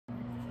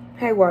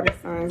Hey, water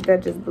signs,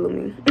 that just blew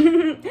me.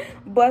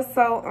 But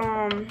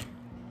so,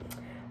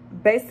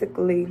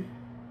 basically,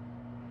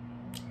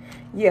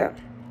 yeah.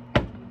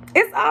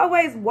 It's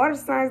always water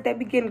signs that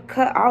be getting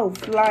cut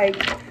off. Like,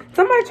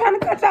 somebody trying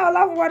to cut y'all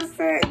off, water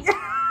sign.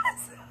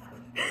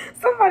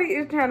 Somebody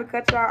is trying to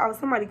cut y'all off.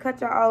 Somebody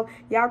cut y'all off.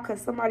 Y'all cut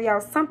somebody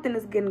off. Something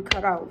is getting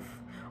cut off.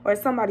 Or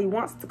somebody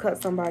wants to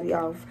cut somebody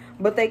off.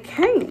 But they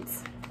can't.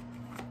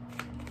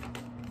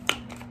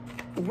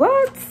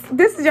 What?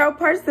 This is your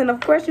person.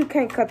 Of course you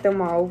can't cut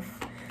them off.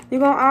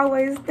 You're going to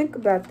always think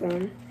about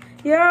them.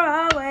 You're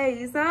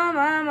always on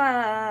my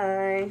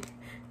mind.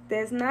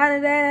 There's not a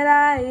day that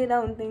I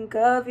don't think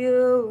of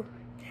you.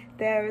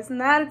 There is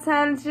not a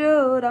time that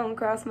you don't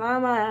cross my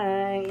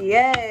mind.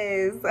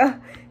 Yes.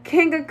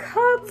 King of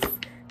Cups.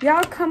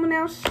 Y'all coming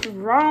out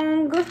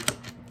strong.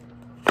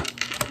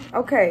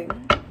 Okay.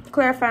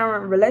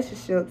 Clarifying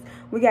relationships.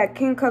 We got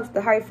King Cups,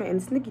 the hyphen,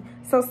 and Sneaky.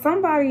 So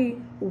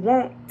somebody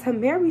want to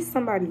marry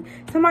somebody.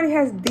 Somebody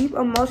has deep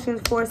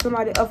emotions for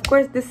somebody. Of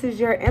course, this is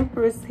your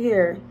Empress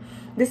here.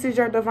 This is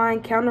your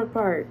divine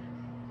counterpart.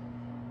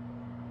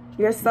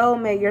 Your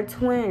soulmate, your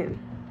twin.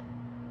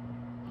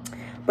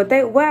 But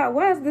they,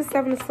 why is this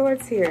Seven of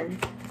Swords here?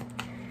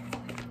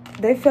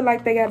 They feel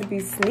like they got to be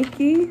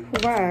sneaky.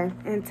 Why?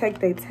 And take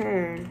their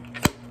time.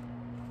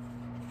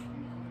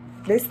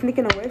 They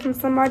sneaking away from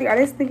somebody? Are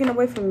they sneaking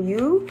away from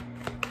you?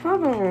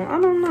 Hold on.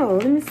 I don't know.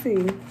 Let me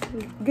see.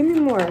 Give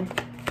me more.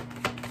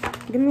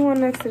 Give me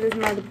one next to this.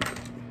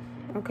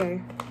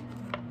 Okay.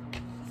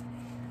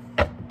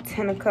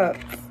 10 of Cups.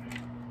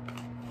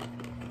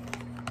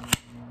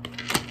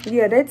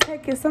 Yeah, they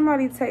taking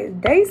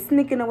they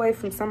sneaking away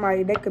from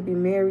somebody they could be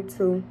married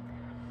to,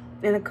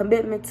 in a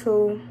commitment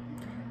to,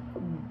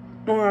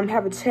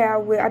 have a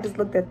child with. I just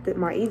looked at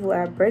my evil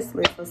eye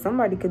bracelet, so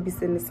somebody could be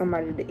sending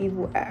somebody the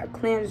evil eye,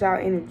 cleanse y'all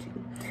energy.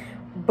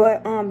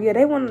 But yeah,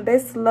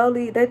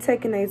 they're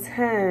taking their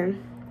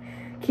time.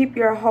 Keep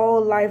your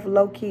whole life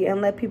low key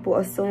and let people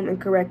assume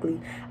incorrectly.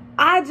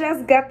 I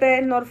just got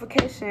that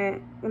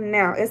notification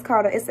now. It's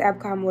an app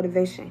called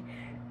Motivation.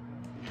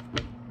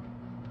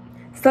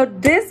 So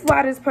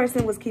why this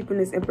person was keeping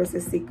this Empress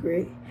a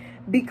secret.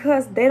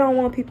 Because they don't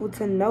want people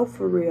to know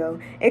for real.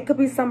 It could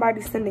be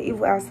somebody sending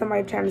evil out,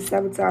 somebody trying to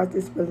sabotage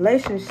this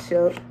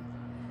relationship.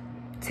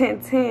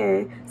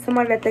 10-10,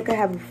 somebody that they could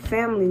have a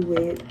family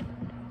with.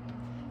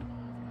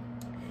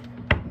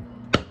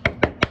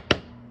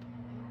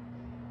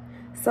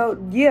 So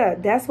yeah,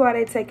 that's why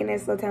they're taking their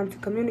slow time to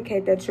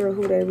communicate that you're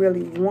who they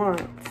really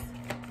want.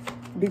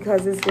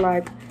 Because it's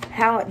like,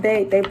 how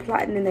they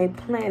plotting and they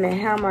planning,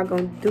 how am I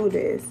gonna do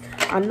this?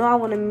 I know I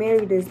want to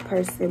marry this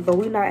person, but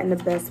we're not in the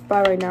best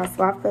spot right now.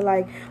 So I feel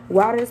like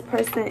while this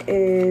person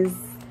is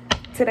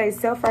to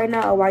themselves right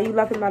now, or while you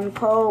left him out in the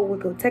cold, we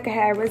could take a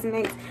how it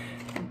resonates.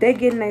 They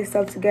getting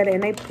themselves together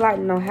and they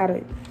plotting on how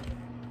to.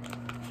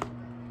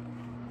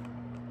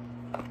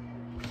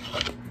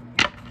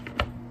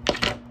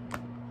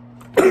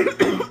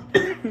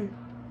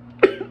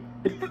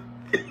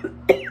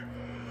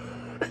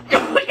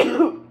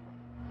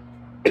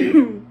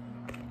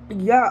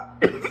 Yeah.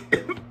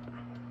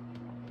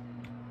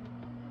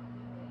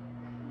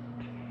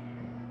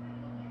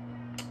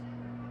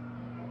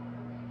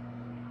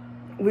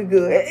 We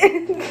good.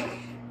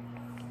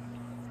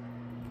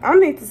 I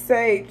need to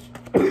say.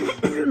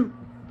 Then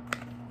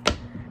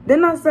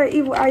I say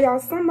evil eye, y'all.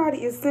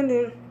 Somebody is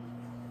sending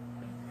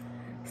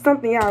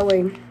something y'all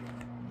way.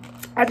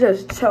 I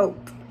just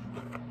choked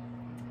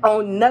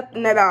on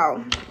nothing at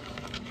all.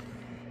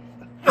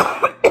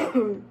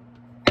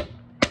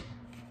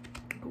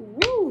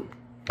 Woo.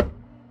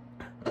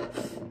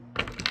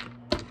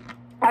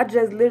 I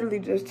just literally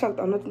just choked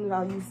on nothing at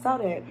all. You saw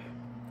that.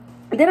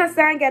 And then I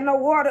said I ain't got no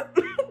water.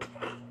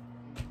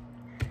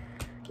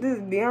 This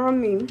is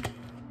beyond me.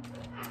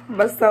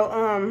 But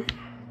so,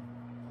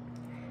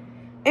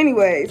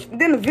 anyways,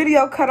 then the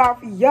video cut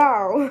off,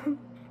 y'all.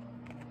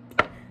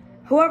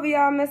 Whoever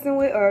y'all messing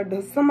with, or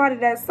somebody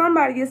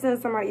gets in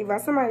somebody evil.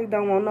 Somebody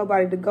don't want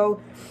nobody to go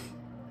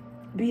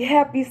be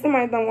happy.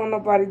 Somebody don't want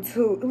nobody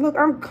to look.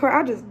 I'm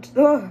crying.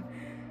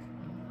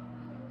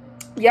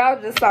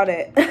 Y'all just saw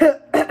that.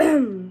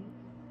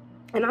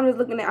 And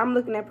I'm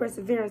looking at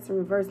perseverance in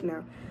reverse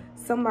now.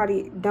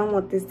 Somebody don't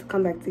want this to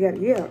come back together.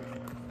 Yeah.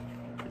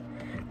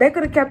 They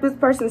could have kept this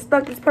person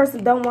stuck. This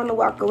person don't want to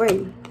walk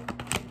away.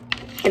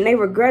 And they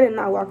regretted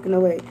not walking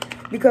away.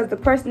 Because the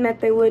person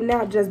that they with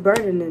now just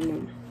burdening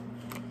them.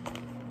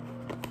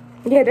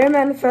 Yeah, they're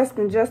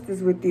manifesting justice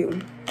with you.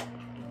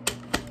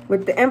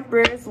 With the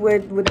Empress,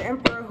 with the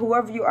Emperor,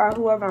 whoever you are,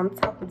 whoever I'm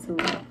talking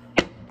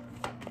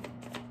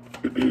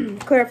to.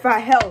 Clarify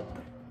health.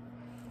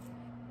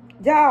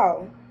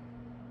 Y'all,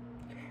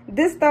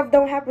 this stuff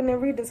don't happen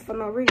in readers for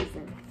no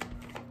reason.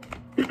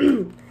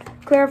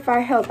 Clarify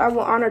health. I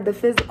will honor the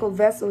physical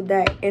vessel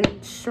that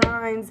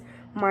enshrines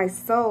my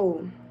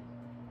soul.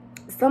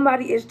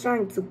 Somebody is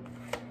trying to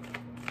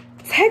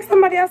take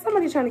somebody else.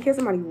 Somebody trying to kill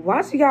somebody.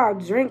 Watch y'all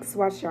drinks.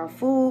 Watch y'all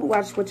food.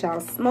 Watch what y'all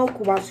smoke.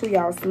 Watch who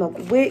y'all smoke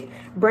with.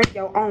 Bring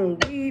your own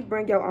weed.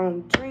 Bring your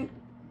own drink.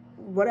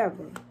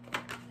 Whatever.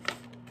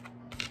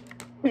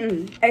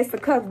 Ace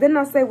of Cups. Didn't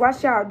I say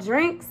wash y'all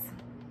drinks?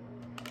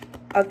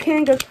 A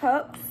King of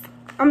Cups.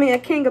 I mean, a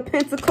King of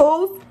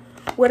Pentacles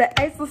with an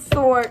Ace of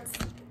Swords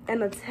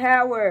and a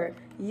Tower.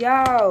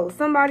 Yo,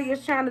 somebody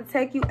is trying to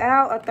take you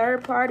out, a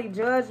third-party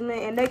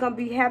judgment, and they're going to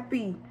be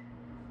happy.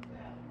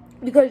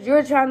 Because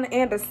you're trying to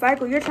end a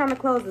cycle. You're trying to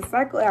close the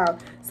cycle out.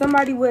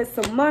 Somebody with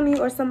some money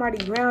or somebody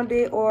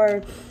grounded,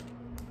 or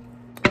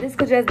this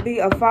could just be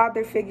a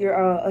father figure,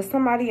 or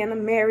somebody in a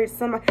marriage.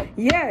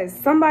 Yes,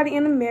 somebody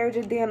in a marriage,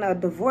 and then a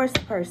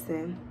divorced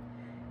person.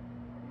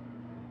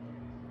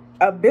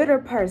 A bitter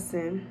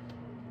person.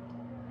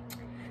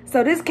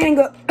 So this King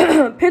of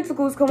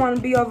Pentacles can want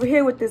to be over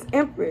here with this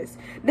Empress.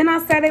 Then I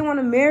say they want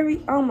to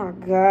marry. Oh my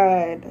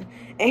God.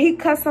 And he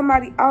cut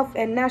somebody off,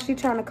 and now she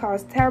trying to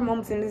cause terror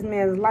moments in this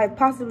man's life.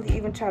 Possibly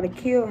even try to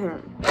kill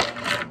him.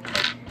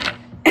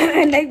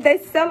 And they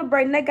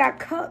celebrating. They got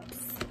cups.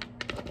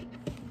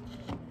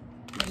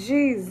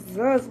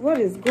 Jesus, what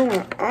is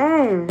going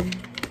on?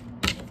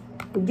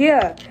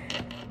 Yeah.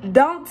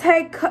 Don't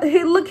take...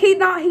 He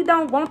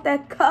don't want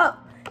that cup.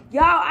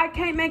 Y'all, I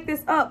can't make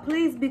this up.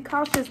 Please be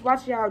cautious.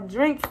 Watch y'all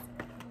drinks.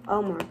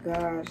 Oh my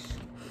gosh.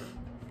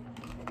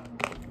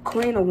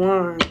 Queen of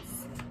Wands.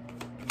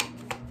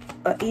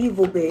 A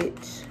evil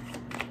bitch.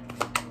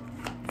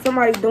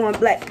 Somebody doing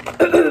black.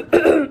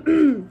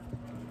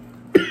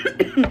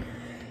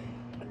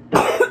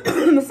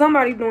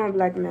 Somebody doing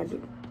black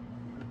magic.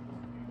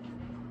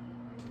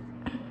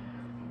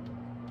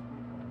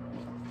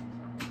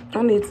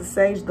 I need to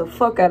sage the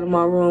fuck out of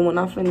my room when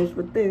I finish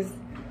with this.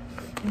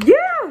 Yeah!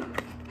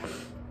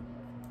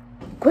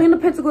 Queen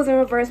of Pentacles in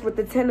reverse with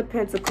the Ten of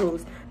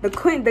Pentacles. The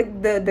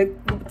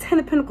Ten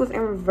of Pentacles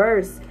in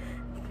reverse.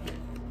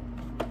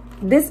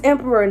 This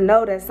Emperor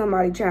know that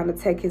somebody trying to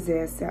take his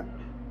ass out.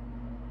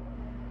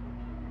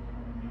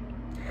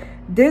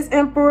 This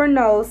Emperor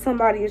knows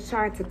somebody is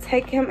trying to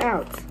take him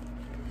out.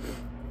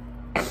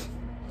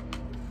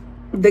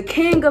 The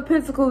King of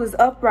Pentacles is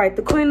upright.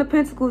 The Queen of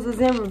Pentacles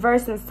is in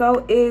reverse, and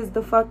so is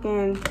the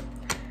fucking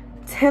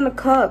Ten of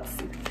Cups.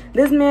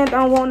 This man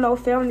don't want no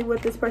family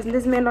with this person.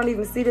 This man don't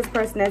even see this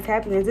person as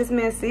happiness. This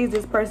man sees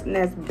this person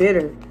as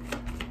bitter.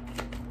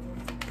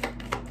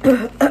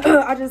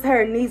 I just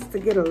heard needs to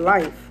get a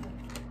life.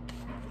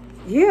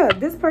 Yeah,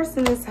 this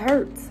person is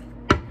hurt.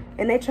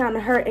 And they trying to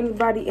hurt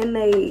anybody in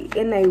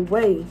they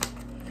way.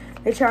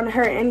 They trying to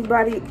hurt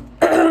anybody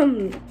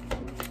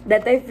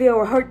that they feel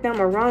will hurt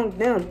them or wrong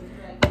them.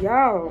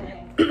 Y'all.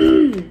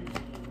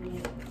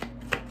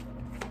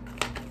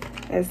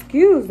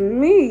 Excuse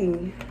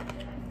me.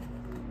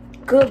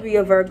 Could be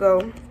a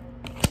Virgo,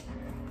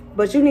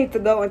 but you need to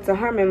go into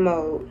hermit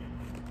mode.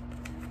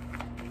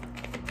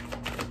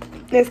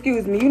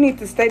 Excuse me, you need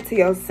to stay to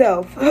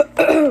yourself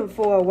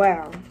for a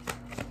while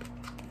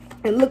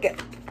and look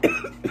at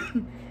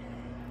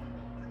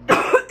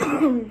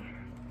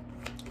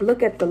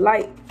look at the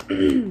light.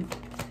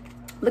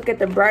 Look at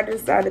the brighter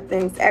side of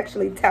things.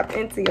 Actually tap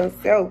into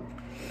yourself.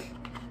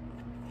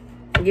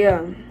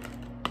 Yeah,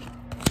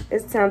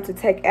 it's time to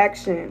take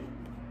action.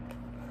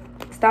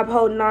 Stop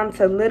holding on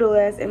to little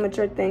ass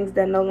immature things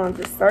that no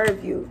longer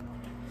serve you.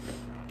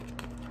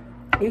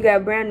 You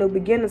got brand new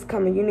beginners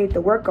coming. You need to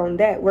work on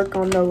that. Work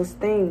on those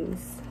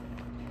things.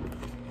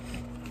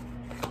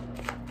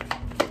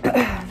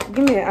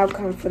 Give me an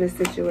outcome for this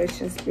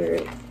situation,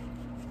 Spirit.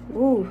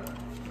 Ooh.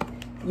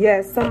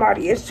 Yes,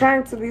 somebody is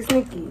trying to be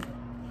sneaky.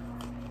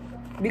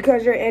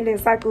 Because you're ending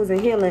cycles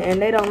and healing,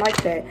 and they don't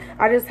like that.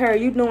 I just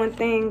heard you doing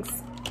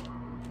things.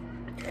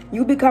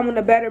 You becoming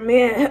a better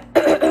man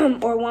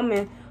or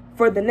woman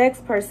for the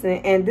next person,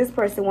 and this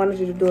person wanted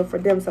you to do it for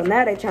them. So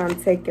now they're trying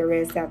to take your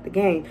ass out the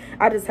game.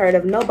 I just heard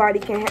if nobody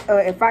can,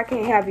 if I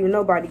can't have you,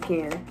 nobody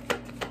can.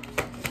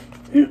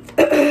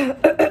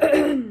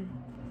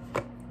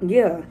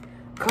 Yeah,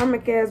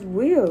 karmic ass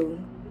will.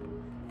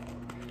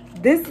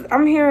 This,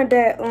 I'm hearing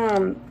that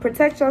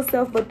protect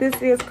yourself, but this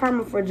is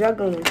karma for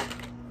juggling.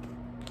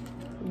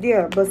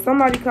 Yeah, but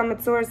somebody coming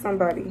towards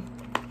somebody.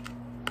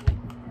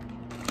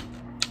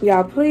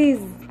 Y'all,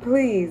 please,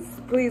 please,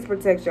 please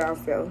protect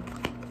yourself.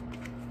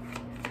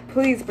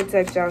 Please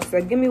protect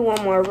yourself. Give me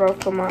one more row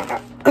for my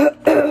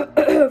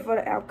for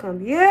the outcome.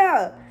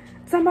 Yeah,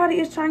 somebody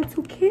is trying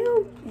to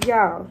kill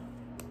y'all.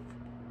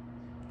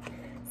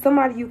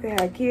 Somebody you can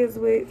have kids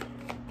with.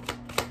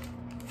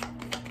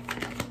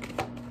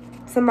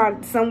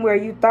 Somebody somewhere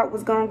you thought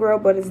was gonna grow,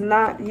 but it's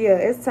not. Yeah,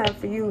 it's time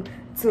for you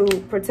to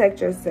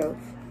protect yourself.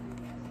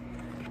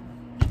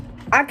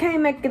 I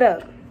can't make it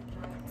up.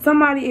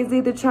 Somebody is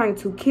either trying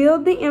to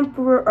kill the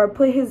Emperor or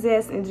put his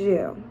ass in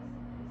jail.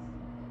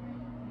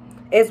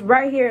 It's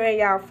right here in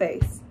y'all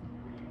face.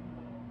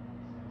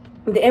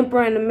 The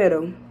Emperor in the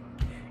middle.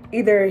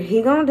 Either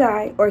he gonna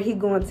die or he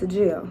going to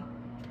jail.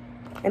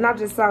 And I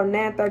just saw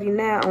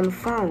 939 on the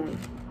phone.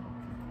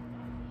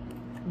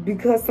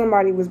 Because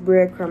somebody was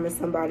breadcrumbing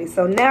somebody.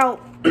 So now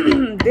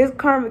this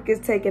karmic is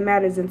taking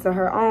matters into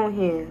her own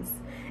hands.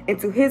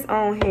 Into his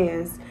own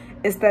hands.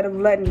 Instead of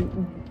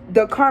letting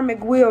the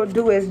karmic will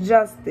do its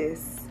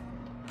justice.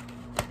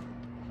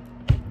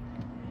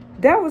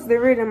 That was the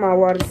reading, my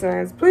water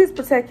signs. Please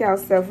protect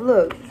yourself.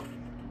 Look.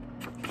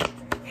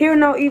 Hear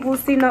no evil,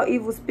 see no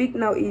evil, speak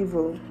no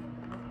evil.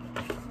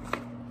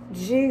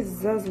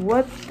 Jesus,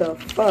 what the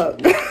fuck?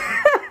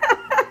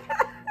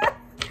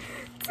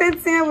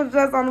 1010 was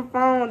just on the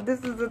phone.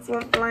 This is a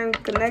twin flame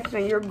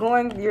connection. You're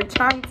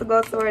trying to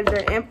go towards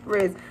your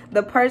empress,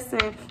 the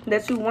person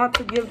that you want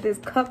to give this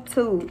cup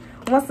to.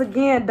 Once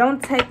again,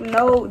 don't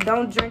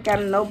drink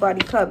out of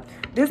nobody's cup.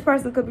 This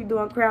person could be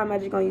doing crowd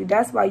magic on you.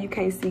 That's why you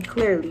can't see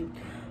clearly.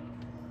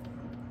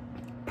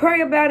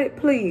 Pray about it,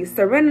 please.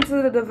 Surrender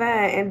to the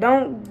divine, and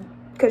don't,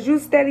 because you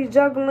steady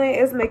juggling,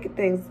 it's making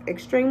things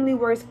extremely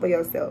worse for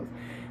yourself.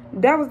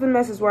 That was the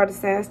message, water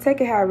signs.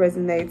 Take it how it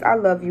resonates. I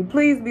love you.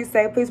 Please be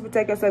safe. Please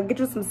protect yourself. Get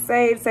you some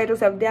sage. Sage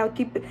yourself down.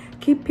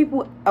 Keep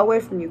people away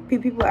from you.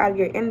 Keep people out of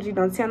your energy.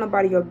 Don't tell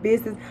nobody your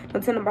business.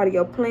 Don't tell nobody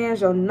your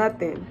plans, your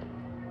nothing.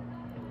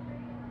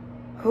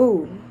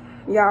 Who?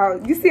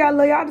 Y'all, you see I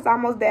love y'all. Just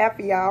almost there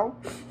for y'all.